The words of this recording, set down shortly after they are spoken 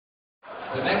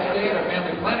The next day at a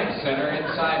family planning center,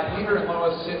 inside, Peter and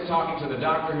Lois sit talking to the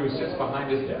doctor who sits behind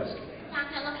his desk.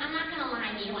 Doctor, look, I'm not going to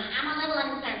lie to you. I'm a little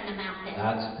uncertain about this.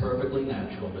 That's perfectly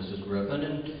natural, Mrs. Griffin,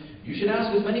 and you should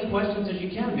ask as many questions as you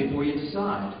can before you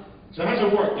decide. So how's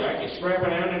it work, Doc? You strap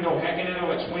it down and go hacking at it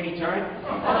like Sweeney Todd?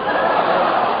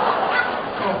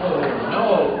 Oh,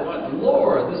 no, but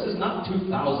Lord, this is not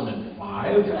 2005.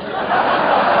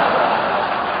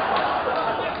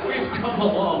 We've come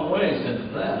a long way since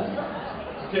then.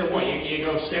 Okay, what, you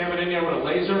go stab it in there with a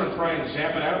laser and try and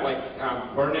zap it out like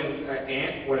burning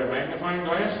ant with a magnifying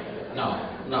glass?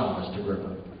 No, Mr.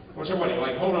 Griffin. Well, so what, you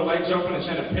like hold her legs open and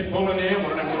send a pit bull in there,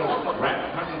 one of them little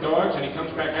rat hunting dogs, and he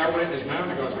comes back out with it in his mouth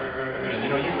and goes,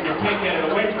 you know, you can't get it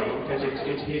away from him because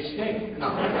it's his steak. No.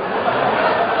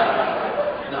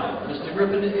 No, Mr.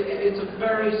 Griffin, it's a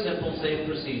very simple, safe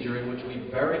procedure in which we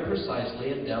very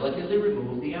precisely and delicately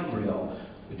remove the embryo.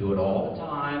 We do it all the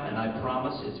time, and I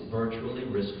promise it's virtually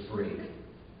risk-free.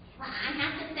 Well, I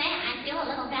have to say, I feel a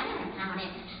little better about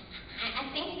it. I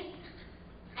think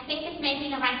this may be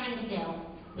the right thing to do.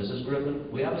 Mrs. Griffin,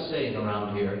 we have a saying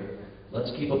around here.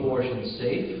 Let's keep abortion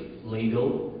safe,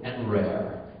 legal, and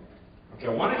rare. Okay,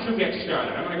 why don't you get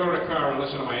started? I'm going to go to the car and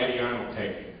listen to my Eddie Arnold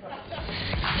tape.